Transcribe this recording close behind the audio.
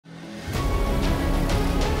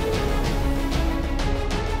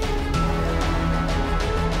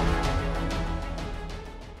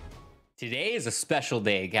Today is a special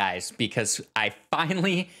day, guys, because I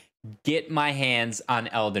finally get my hands on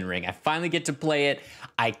Elden Ring. I finally get to play it.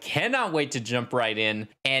 I cannot wait to jump right in.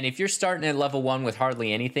 And if you're starting at level 1 with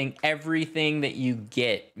hardly anything, everything that you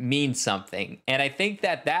get means something. And I think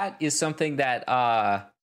that that is something that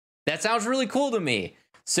that sounds really cool to me.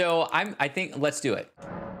 So I think let's do it.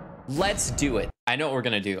 Let's do it. I know what we're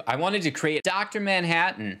gonna do. I wanted to create Dr.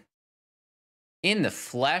 Manhattan in the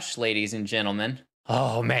flesh, ladies and gentlemen.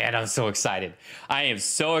 Oh man, I'm so excited. I am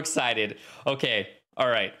so excited. Okay, all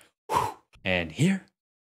right. And here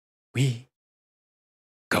we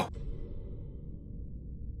go.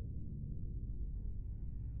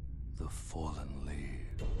 The fallen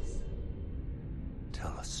leaves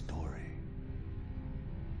tell a story.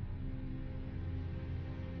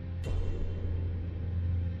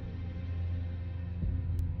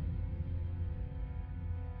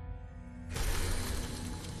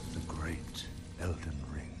 The great Elden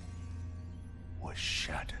Ring was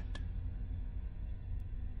shattered.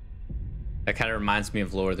 That kind of reminds me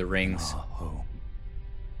of Lord of the Rings. Our home,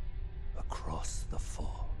 across the fog,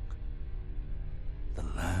 the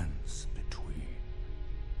lands between.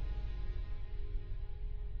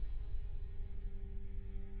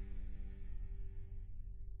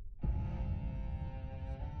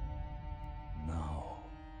 Now,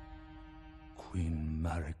 Queen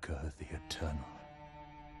Marika the Eternal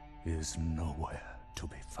is nowhere to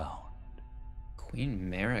be found. Queen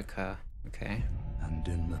Marika, okay. And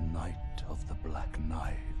in the night of the Black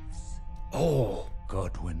Knives, Oh.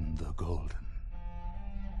 Godwyn the Golden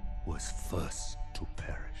was first to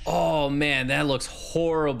perish. Oh man, that looks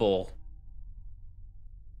horrible.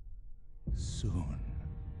 Soon,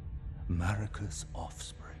 Marika's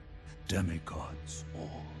offspring, demigods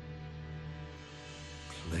all,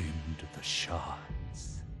 claimed the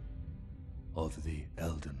shards of the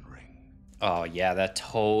Elden Ring. Oh yeah, that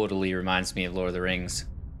totally reminds me of Lord of the Rings.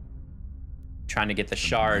 Trying to get the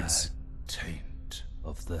shards. Mad taint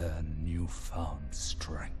of their newfound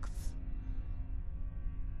strength.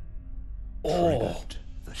 Oh. Triggered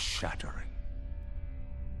the shattering.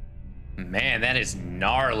 Man, that is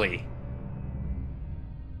gnarly.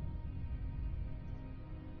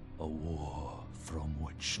 A war from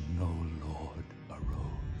which no lord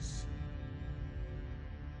arose.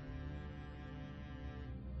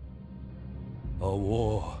 A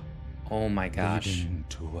war Oh my gosh. leading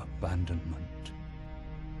to abandonment.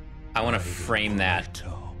 I want to by the frame that.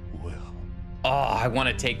 greater will. Oh, I want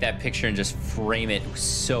to take that picture and just frame it. It was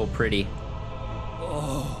so pretty.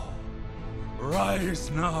 Oh, rise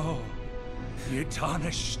now, ye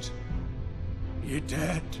tarnished, ye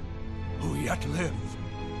dead who yet live.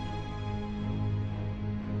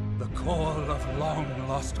 The call of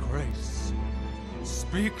long-lost grace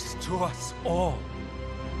speaks to us all.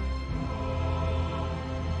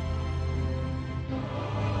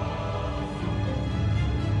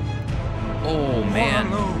 Oh man.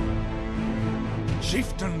 Orlu,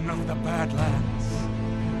 chieftain of the Badlands,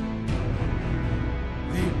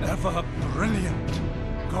 the ever-brilliant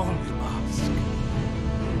Gold Mask.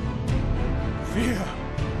 Fear,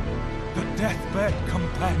 the deathbed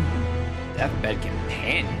companion, Deathbed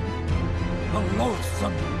companion. the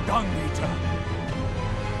loathsome dung-eater,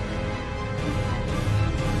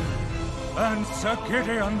 and Sir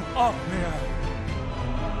Gideon Ofnir,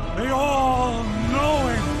 the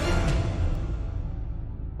all-knowing.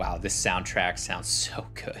 Wow, this soundtrack sounds so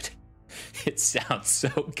good. It sounds so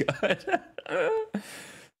good.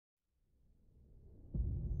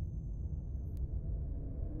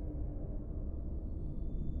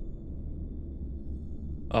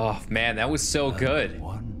 Oh man, that was so good. And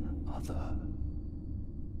one other,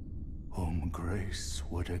 whom grace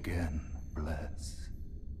would again bless.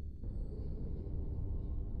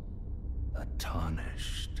 A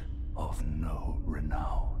tarnished of no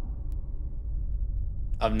renown.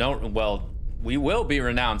 Of note, well, we will be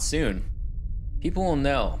renowned soon. People will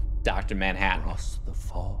know Dr. Manhattan. Across the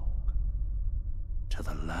fog, to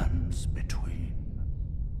the lands between.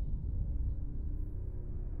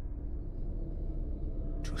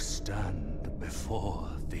 To stand before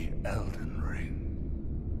the Elden Ring.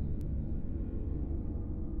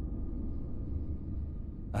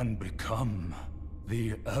 And become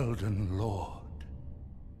the Elden Lord.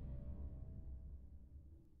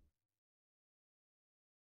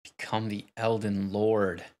 Become the Elden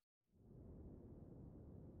Lord.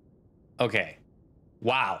 Okay.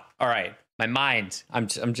 Wow. All right. My mind. I'm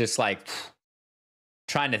just like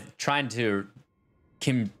trying to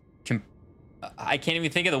I can't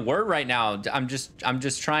even think of the word right now. I'm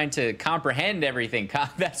just trying to comprehend everything.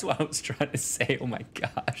 That's what I was trying to say. Oh my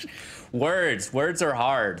gosh. Words are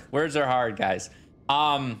hard. Words are hard, guys.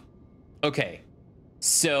 Okay,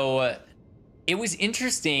 so it was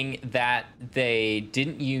interesting that they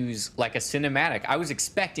didn't use like a cinematic. I was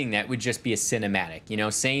expecting that would just be a cinematic, you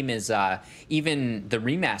know, same as even the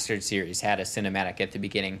remastered series had a cinematic at the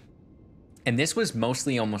beginning. And this was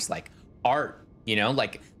mostly almost like art, you know,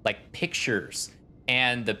 like pictures.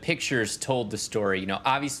 And the pictures told the story, you know,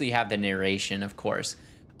 obviously you have the narration, of course.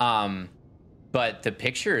 But the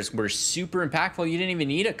pictures were super impactful. You didn't even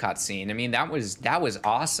need a cutscene. I mean, that was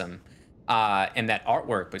awesome. And that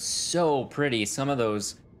artwork was so pretty. Some of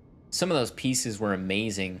those pieces were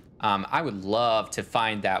amazing. I would love to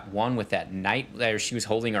find that one with that knight where she was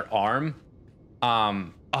holding her arm.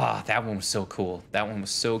 Oh, that one was so cool. That one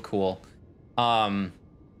was so cool.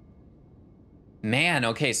 Man,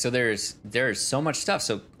 okay, so there's so much stuff.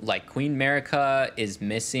 So like Queen Marika is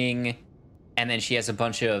missing, and then she has a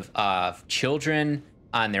bunch of children,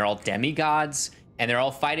 and they're all demigods, and they're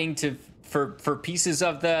all fighting for pieces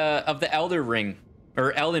of the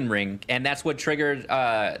Elden Ring, and that's what triggered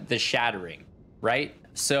the shattering, right?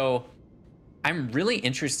 So I'm really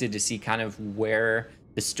interested to see kind of where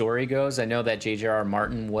the story goes. I know that J.J.R.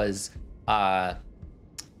 Martin was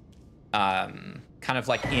kind of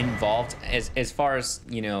like involved as far as,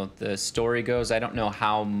 you know, the story goes. I don't know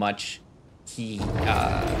how much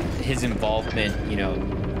his involvement, you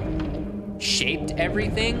know, shaped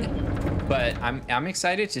everything, but I'm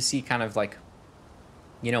excited to see kind of like,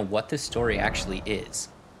 you know, what the story actually is.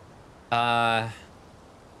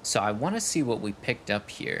 So I want to see what we picked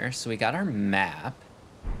up here. So we got our map.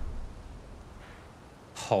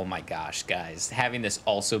 Oh my gosh, guys, having this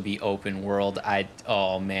also be open world,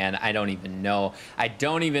 oh man, I don't even know. I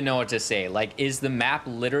don't even know what to say. Like, is the map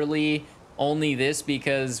literally only this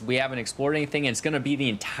because we haven't explored anything and it's gonna be the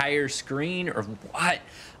entire screen, or what?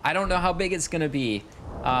 I don't know how big it's gonna be.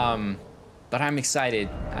 But I'm excited.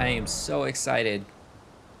 I am so excited.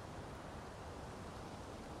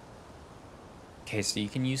 Okay, so you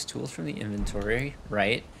can use tools from the inventory,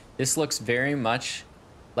 right? This looks very much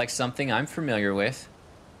like something I'm familiar with.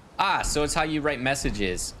 Ah, so it's how you write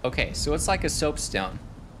messages. Okay, so it's like a soapstone.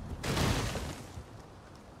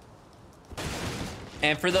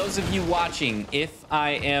 And for those of you watching, if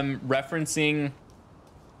I am referencing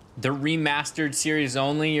the remastered series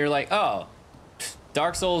only, you're like, oh,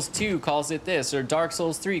 Dark Souls 2 calls it this, or Dark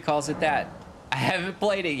Souls 3 calls it that. I haven't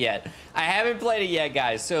played it yet. I haven't played it yet,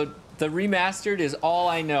 guys. So the remastered is all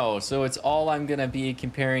I know. So it's all I'm gonna be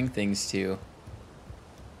comparing things to.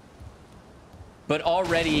 But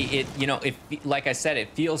already it, you know, like I said, it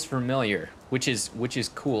feels familiar, which is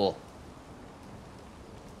cool.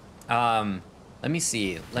 Let me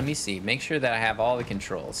see. Make sure that I have all the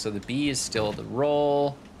controls. So the B is still the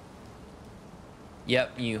roll.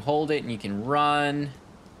 Yep, you hold it and you can run.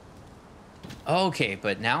 Okay,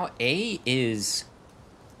 but now A is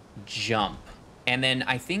jump. And then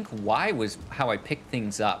I think Y was how I picked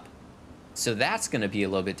things up. So that's going to be a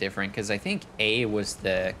little bit different because I think A was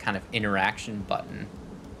the kind of interaction button.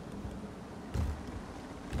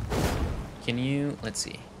 Can you, let's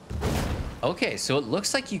see. Okay, so it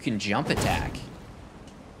looks like you can jump attack.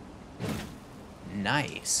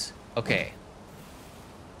 Nice. Okay.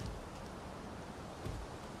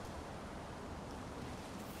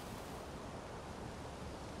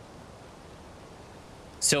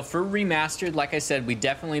 So for remastered, like I said, we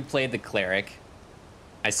definitely played the cleric.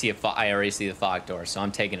 I already see the fog door, so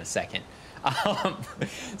I'm taking a second.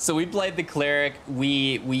 So we played the cleric.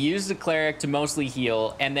 We used the cleric to mostly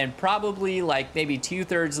heal, and then probably like maybe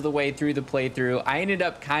 2/3 of the way through the playthrough, I ended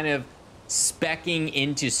up kind of speccing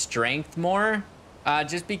into strength more,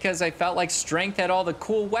 just because I felt like strength had all the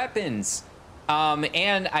cool weapons.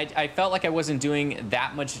 And I felt like I wasn't doing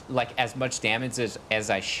that much, like as much damage as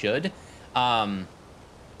I should.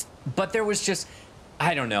 But there was just,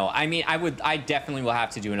 I don't know. I mean, I definitely will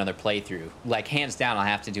have to do another playthrough. Like, hands down, I'll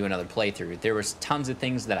have to do another playthrough. There was tons of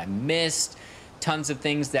things that I missed, tons of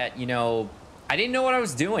things that, you know, I didn't know what I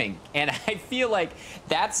was doing. And I feel like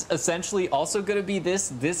that's essentially also going to be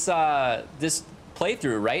this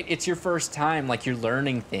playthrough, right? It's your first time, like, you're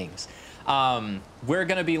learning things. We're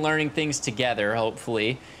going to be learning things together,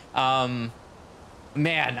 hopefully.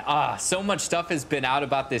 Man, so much stuff has been out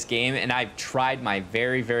about this game, and I've tried my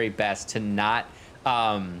very, very best to not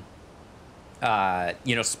you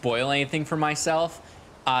know, spoil anything for myself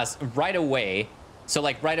right away. So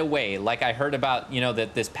like right away, like I heard about, you know,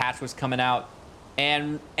 that this patch was coming out,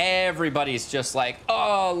 and everybody's just like,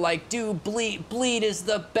 oh, like, dude, bleed is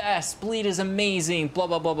the best, bleed is amazing, blah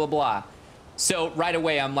blah blah blah blah. So right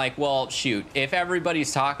away I'm like, well, shoot, if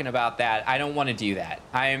everybody's talking about that, I don't want to do that.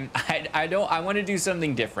 I want to do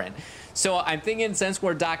something different. So I'm thinking, since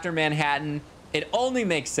we're Dr. Manhattan, it only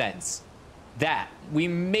makes sense that we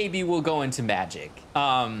maybe will go into magic.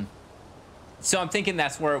 So I'm thinking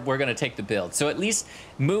that's where we're going to take the build. So at least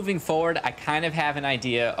moving forward, I kind of have an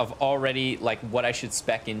idea of already like what I should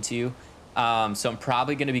spec into. So I'm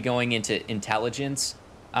probably going to be going into intelligence.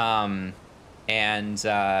 Let's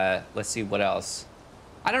see what else.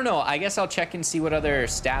 I don't know. I guess I'll check and see what other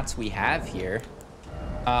stats we have here.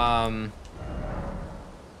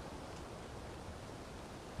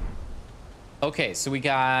 Okay, so we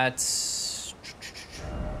got...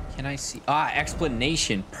 Can I see? Ah,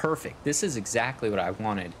 explanation. Perfect. This is exactly what I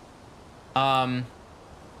wanted.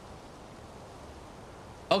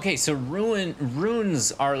 Okay, so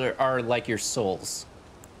runes are like your souls.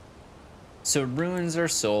 So runes are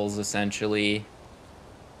souls, essentially.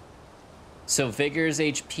 So vigor's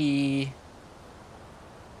HP.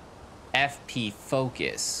 FP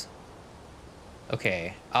focus.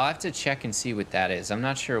 Okay, I'll have to check and see what that is. I'm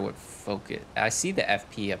not sure what focus... I see the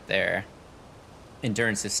FP up there.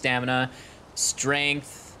 Endurance is stamina,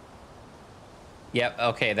 strength. Yep,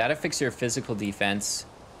 okay, that affects your physical defense.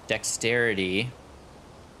 Dexterity.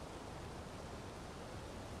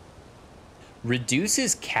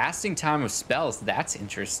 Reduces casting time of spells. That's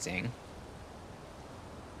interesting.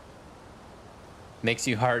 Makes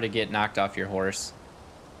you hard to get knocked off your horse.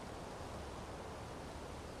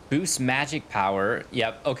 Boosts magic power.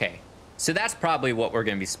 Yep, okay. So that's probably what we're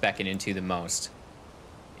going to be speccing into the most.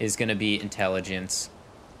 Is going to be intelligence.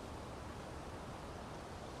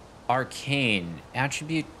 Arcane.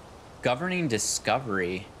 Attribute governing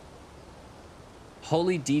discovery.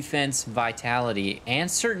 Holy defense, vitality, and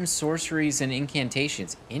certain sorceries and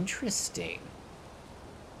incantations. Interesting.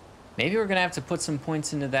 Maybe we're going to have to put some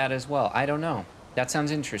points into that as well. I don't know. That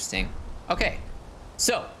sounds interesting. Okay.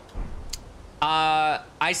 So,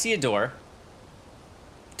 I see a door.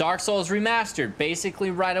 Dark Souls Remastered, basically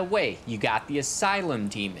right away. You got the Asylum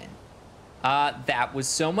Demon. That was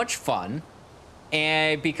so much fun.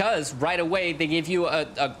 And because right away they gave you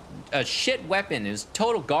a shit weapon. It was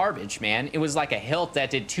total garbage, man. It was like a hilt that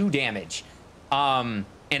did 2 damage. And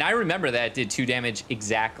I remember that it did 2 damage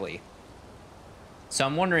exactly. So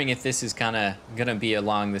I'm wondering if this is kind of gonna be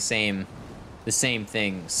along the same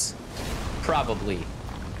things. Probably.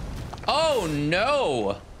 Oh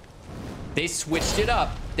no! They switched it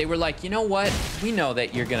up. They were like, you know what? We know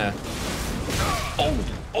that you're gonna...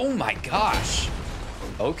 Oh my gosh.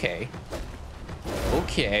 Okay.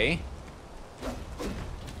 Okay.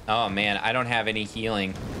 Oh man, I don't have any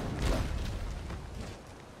healing.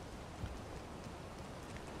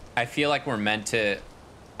 I feel like we're meant to...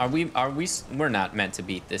 We're not meant to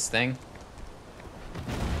beat this thing.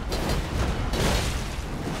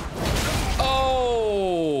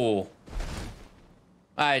 Oh!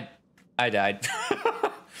 I died.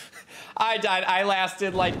 I died. I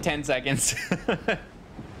lasted like 10 seconds.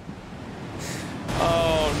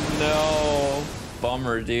 Oh no.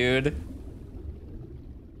 Bummer, dude.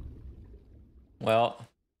 Well,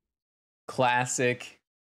 classic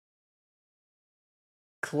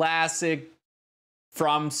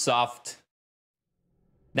FromSoft.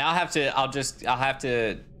 Now I'll have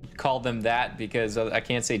to call them that because I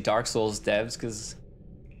can't say Dark Souls devs because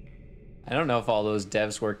I don't know if all those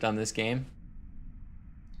devs worked on this game.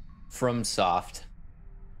 FromSoft.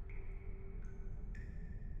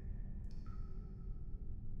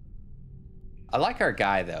 I like our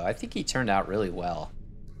guy though. I think he turned out really well.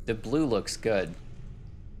 The blue looks good.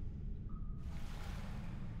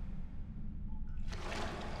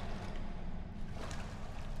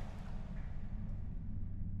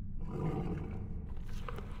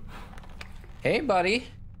 Hey, buddy.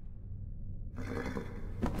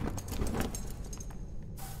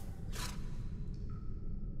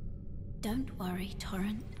 Don't worry,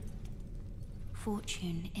 Torrent.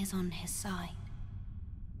 Fortune is on his side.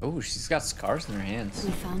 Oh, she's got scars in her hands.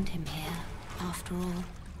 We found him here, after all.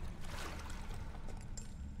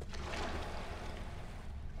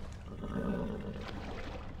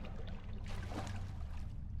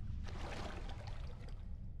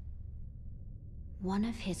 One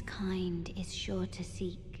of his kind is sure to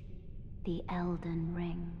seek the Elden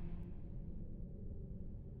Ring.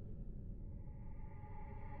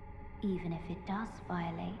 Even if it does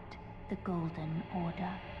violate the Golden Order.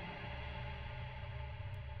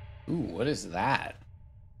 Ooh, what is that?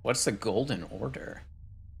 What's the Golden Order?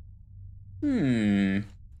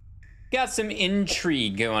 Got some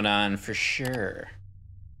intrigue going on for sure.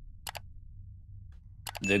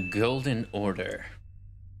 The Golden Order.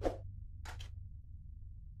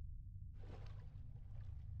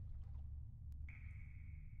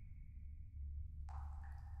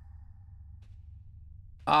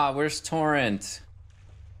 Ah, where's Torrent?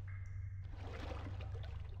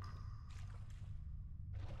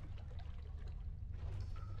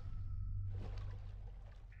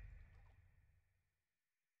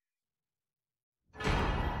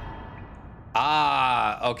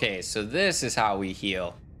 Ah, okay, so this is how we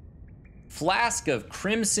heal. Flask of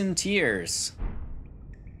Crimson Tears.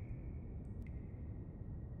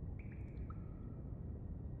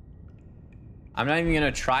 I'm not even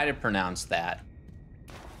gonna try to pronounce that.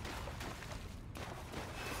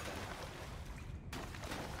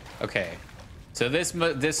 Okay, so this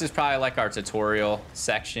is probably like our tutorial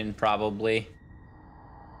section, probably.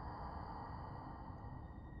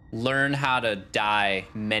 Learn how to die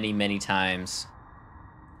many, many times.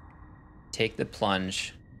 Take the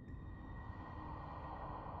plunge.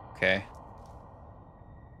 Okay.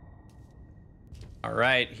 All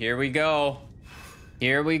right, here we go.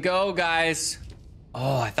 Here we go, guys.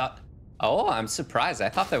 Oh, I'm surprised. I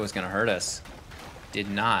thought that was gonna hurt us. Did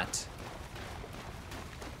not.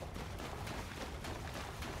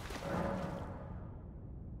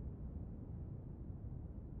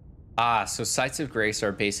 Ah, so sites of grace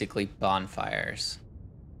are basically bonfires.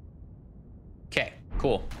 Okay,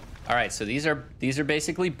 cool. All right, so these are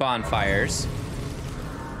basically bonfires.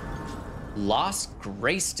 Lost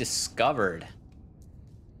grace discovered.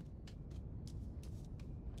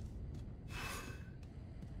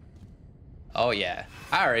 Oh yeah,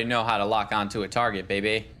 I already know how to lock onto a target,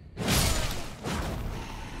 baby.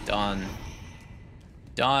 Done.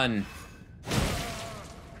 Done.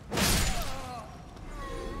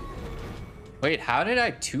 Wait, how did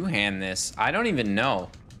I two-hand this? I don't even know.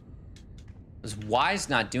 Was Y's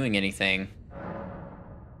not doing anything?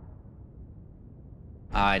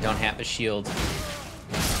 I don't have a shield.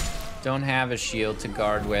 Don't have a shield to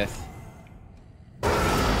guard with.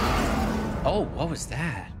 Oh, what was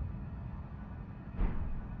that?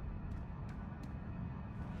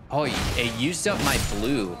 Oh, it used up my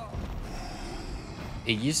blue.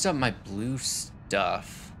 It used up my blue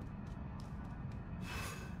stuff.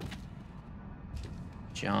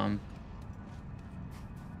 Jump.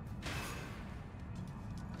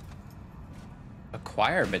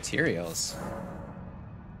 Acquire materials.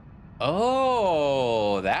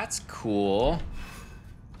 Oh, that's cool.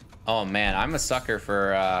 Oh man, I'm a sucker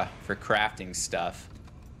for crafting stuff.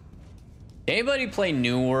 Anybody play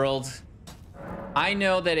New World? I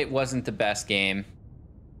know that it wasn't the best game,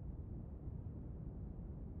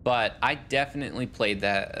 but I definitely played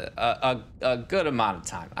that a good amount of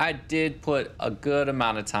time. I did put a good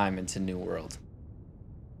amount of time into New World.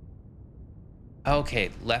 Okay,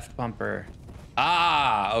 left bumper.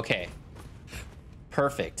 Ah, okay.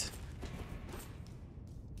 Perfect.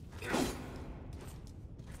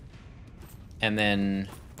 And then,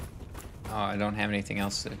 oh, I don't have anything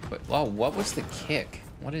else to equip. Whoa, what was the kick?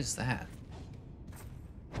 What is that?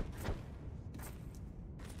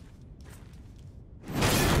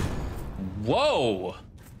 Whoa!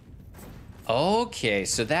 Okay,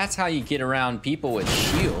 so that's how you get around people with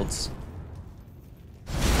shields.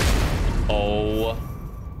 Oh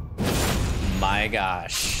my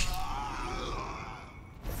gosh.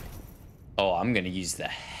 Oh, I'm gonna use the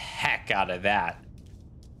heck out of that.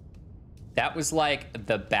 That was like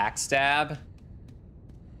the backstab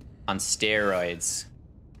on steroids.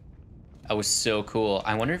 That was so cool.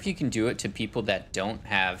 I wonder if you can do it to people that don't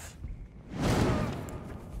have...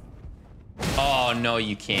 Oh, no,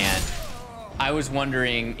 you can't. I was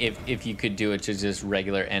wondering if you could do it to just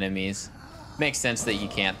regular enemies. Makes sense that you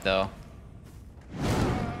can't, though.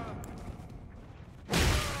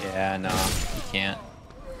 Yeah, no, you can't.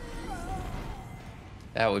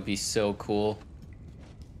 That would be so cool.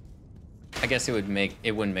 I guess it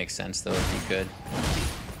wouldn't make sense, though, if you could.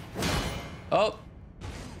 Oh!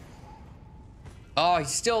 Oh, he's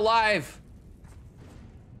still alive!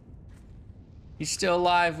 He's still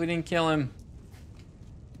alive. We didn't kill him.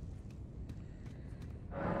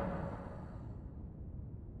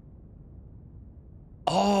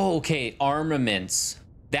 Oh, okay. Armaments.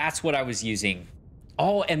 That's what I was using.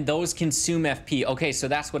 Oh, and those consume FP. Okay, so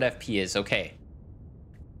that's what FP is. Okay.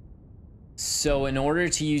 So in order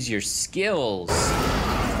to use your skills,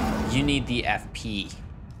 you need the FP.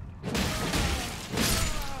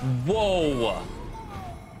 Whoa.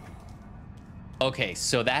 Okay,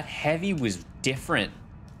 so that heavy was different.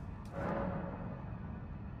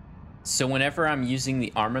 So whenever I'm using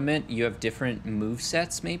the armament, you have different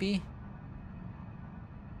movesets, maybe?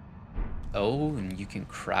 Oh, and you can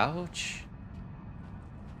crouch.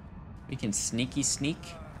 We can sneaky sneak.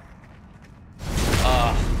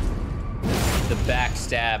 The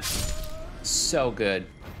backstab. So good.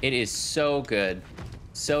 It is so good.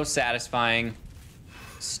 So satisfying.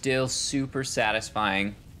 Still super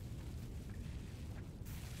satisfying.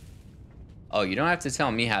 Oh, you don't have to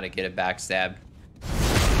tell me how to get a backstab.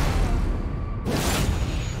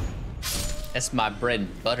 That's my bread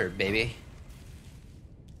and butter, baby.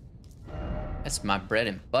 That's my bread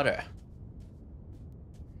and butter.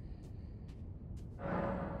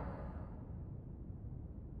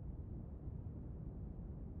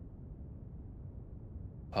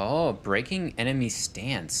 Oh, breaking enemy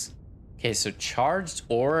stance. Okay, so charged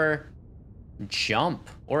or jump,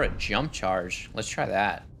 or a jump charge. Let's try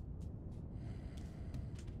that.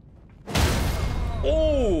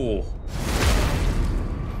 Oh!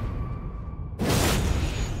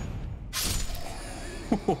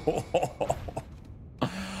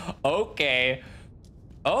 Okay.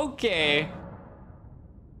 Okay.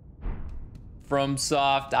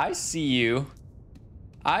 FromSoft, I see you.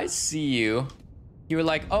 I see you. You were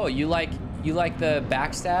like, oh, you like the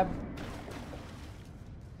backstab?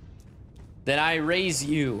 Then I raise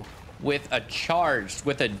you with a charged,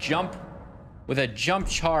 with a jump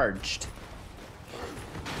charged.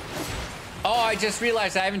 Oh, I just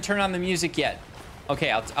realized I haven't turned on the music yet.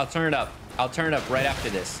 Okay, I'll turn it up. I'll turn it up right after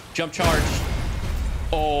this. Jump charge.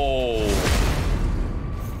 Oh.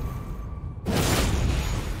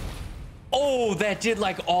 Oh, that did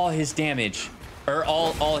like all his damage. Or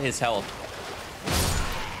all his health.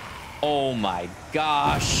 Oh my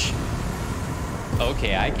gosh.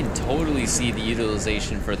 Okay, I can totally see the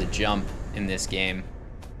utilization for the jump in this game.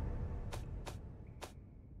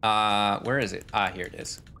 Where is it? Ah, here it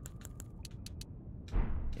is.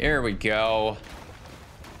 Here we go.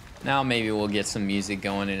 Now maybe we'll get some music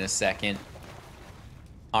going in a second.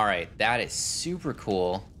 All right, that is super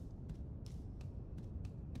cool.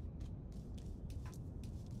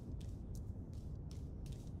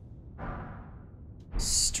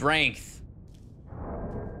 Strength.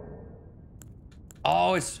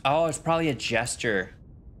 Oh, it's probably a gesture.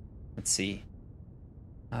 Let's see.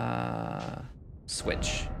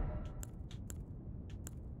 Switch.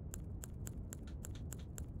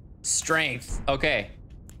 Strength. Okay.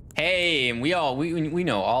 Hey, and we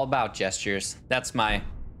know all about gestures. That's my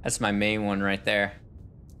main one right there.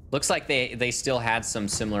 Looks like they still had some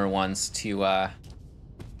similar ones to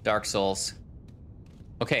Dark Souls.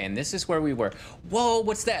 Okay, and this is where we were. Whoa,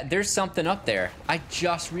 what's that? There's something up there. I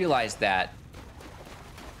just realized that.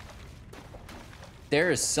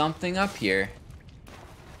 There is something up here.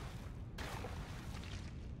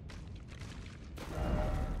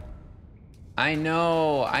 I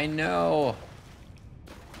know.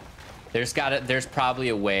 There's probably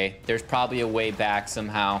a way. There's probably a way back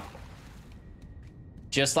somehow.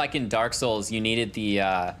 Just like in Dark Souls, you needed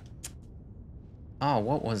the, oh,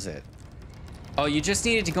 what was it? Oh, you just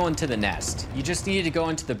needed to go into the nest. You just needed to go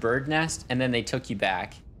into the bird nest, and then they took you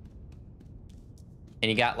back. And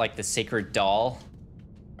you got, like, the sacred doll.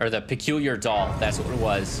 Or the peculiar doll. That's what it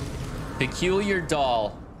was. Peculiar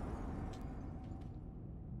doll.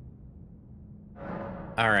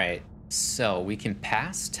 All right. So, we can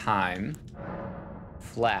pass time.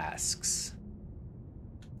 Flasks.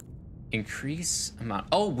 Increase amount.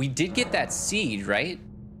 Oh, we did get that seed, right?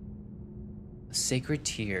 A sacred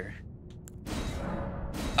tear.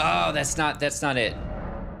 Oh, that's not it.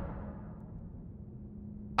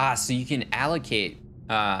 Ah, so you can allocate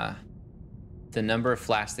the number of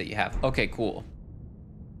flasks that you have. Okay, cool.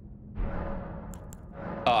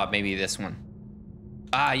 Oh, maybe this one.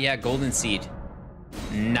 Ah, yeah, golden seed.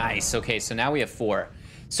 Nice. Okay, so now we have 4.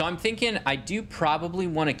 So I'm thinking I do probably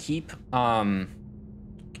want to keep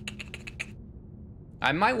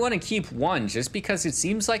I might want to keep 1 just because it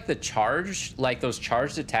seems like the charge, like those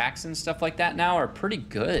charged attacks and stuff like that now are pretty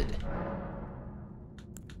good.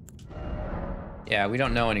 Yeah, we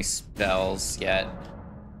don't know any spells yet.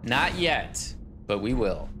 Not yet, but we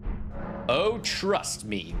will. Oh, trust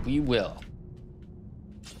me, we will.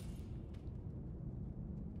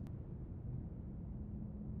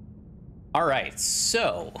 All right,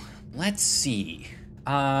 so let's see.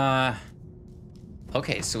 Okay,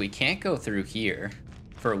 so we can't go through here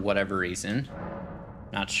for whatever reason.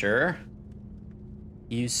 Not sure.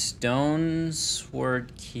 Use stone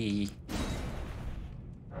sword key.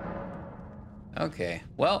 Okay,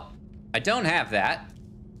 well, I don't have that.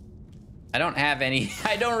 I don't have any,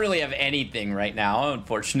 I don't really have anything right now,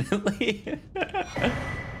 unfortunately.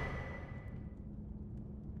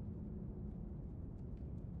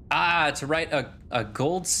 Ah, to write a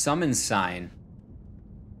gold summon sign.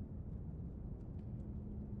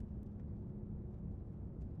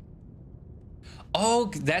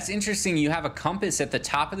 Oh, that's interesting. You have a compass at the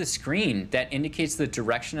top of the screen that indicates the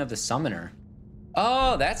direction of the summoner.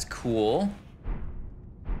 Oh, that's cool.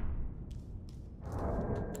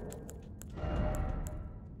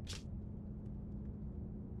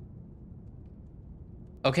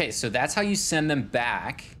 Okay, so that's how you send them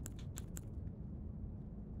back.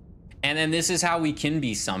 And then this is how we can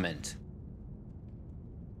be summoned.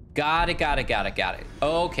 Got it, got it, got it, got it.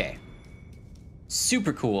 Okay.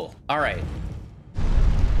 Super cool. All right.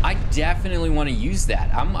 I definitely want to use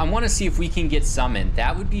that. I want to see if we can get summoned.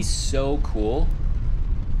 That would be so cool.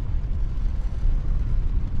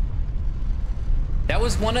 That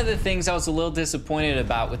was one of the things I was a little disappointed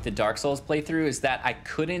about with the Dark Souls playthrough, is that I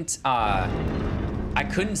couldn't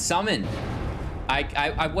summon.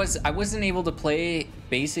 I wasn't able to play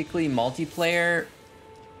basically multiplayer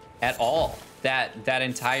at all that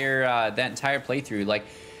entire playthrough. Like,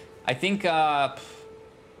 I think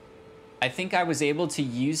I was able to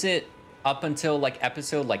use it up until like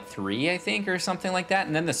episode like 3, I think, or something like that,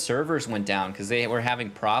 and then the servers went down because they were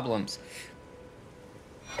having problems.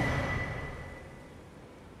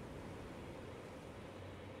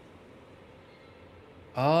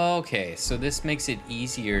 Okay, so this makes it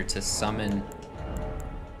easier to summon.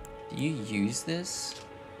 Do you use this?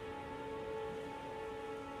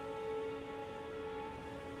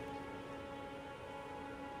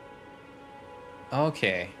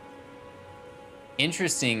 Okay.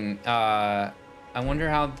 Interesting. I wonder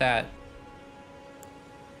how that...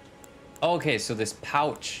 Okay, so this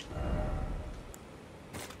pouch.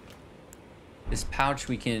 This pouch,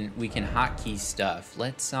 we can hotkey stuff.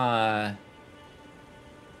 Let's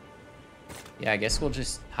yeah, I guess we'll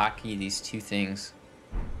just hotkey these 2 things.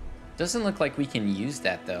 Doesn't look like we can use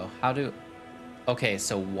that though. How do... Okay,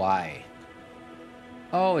 so why?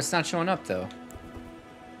 Oh, it's not showing up though.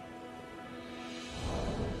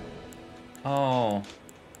 Oh,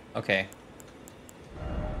 okay.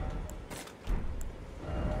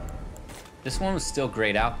 This one was still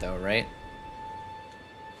grayed out though, right?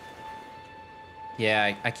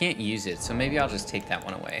 Yeah, I can't use it, so maybe I'll just take that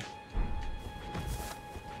one away.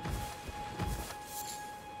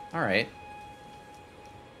 All right.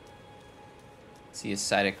 See a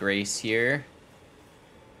side of grace here.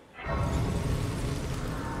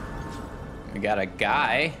 We got a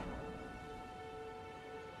guy.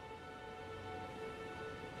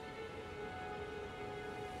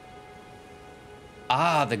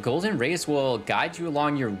 Ah, the golden rays will guide you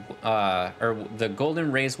along your, or the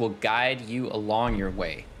golden rays will guide you along your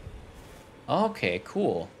way. Okay,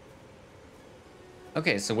 cool.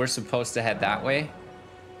 Okay, so we're supposed to head that way.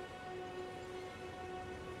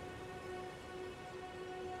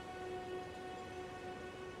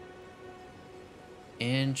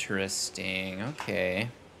 Interesting, okay.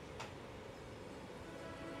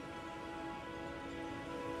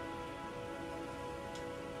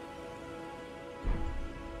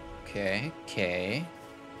 Okay.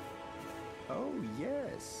 Oh,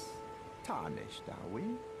 yes. Tarnished, are we?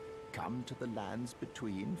 Come to the lands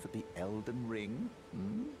between for the Elden Ring?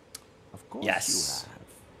 Hmm? Of course yes. you have.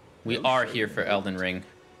 We No are shame here for in it. Elden Ring.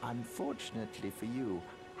 Unfortunately for you,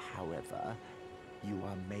 however, you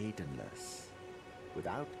are maidenless.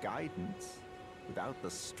 Without guidance, without the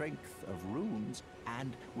strength of runes,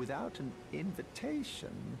 and without an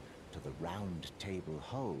invitation to the Round Table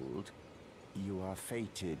Hold, you are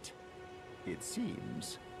fated, it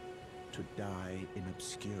seems, to die in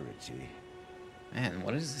obscurity. Man,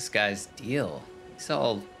 what is this guy's deal? He's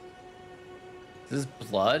all... Is this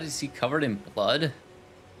blood? Is he covered in blood?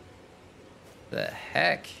 The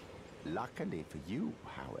heck? Luckily for you,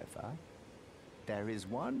 however, there is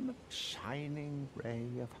one shining ray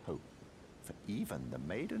of hope for even the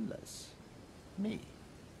maidenless. Me.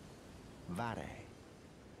 Vare.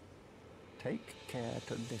 Take care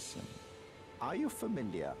to listen. Are you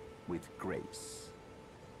familiar with grace?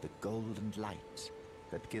 The golden light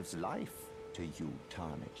that gives life to you,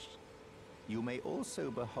 Tarnished. You may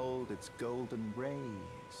also behold its golden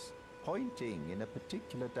rays, pointing in a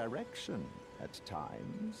particular direction at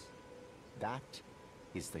times. That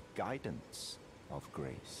is the guidance of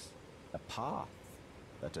grace, a path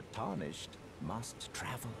that a Tarnished must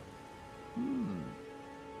travel.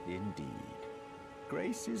 Indeed.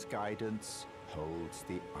 Grace's guidance holds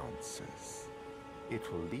the answers.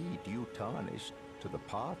 It will lead you, Tarnished, to the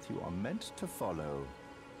path you are meant to follow,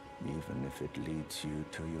 even if it leads you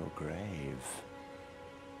to your grave.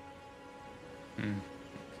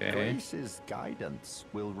 Okay. Grace's guidance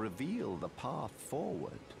will reveal the path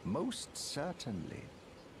forward, most certainly,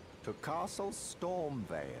 to Castle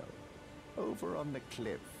Stormvale, over on the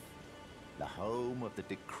cliff, the home of the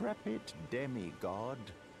decrepit demigod,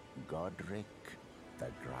 Godric the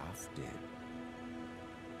Grafted.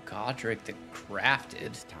 Godric the Crafted?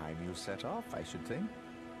 It's time you set off, I should think,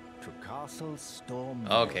 to Castle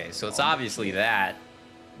Stormvale. Okay, so it's obviously that.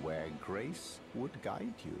 Where Grace would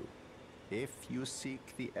guide you, if you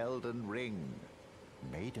seek the Elden Ring,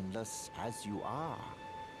 maidenless as you are.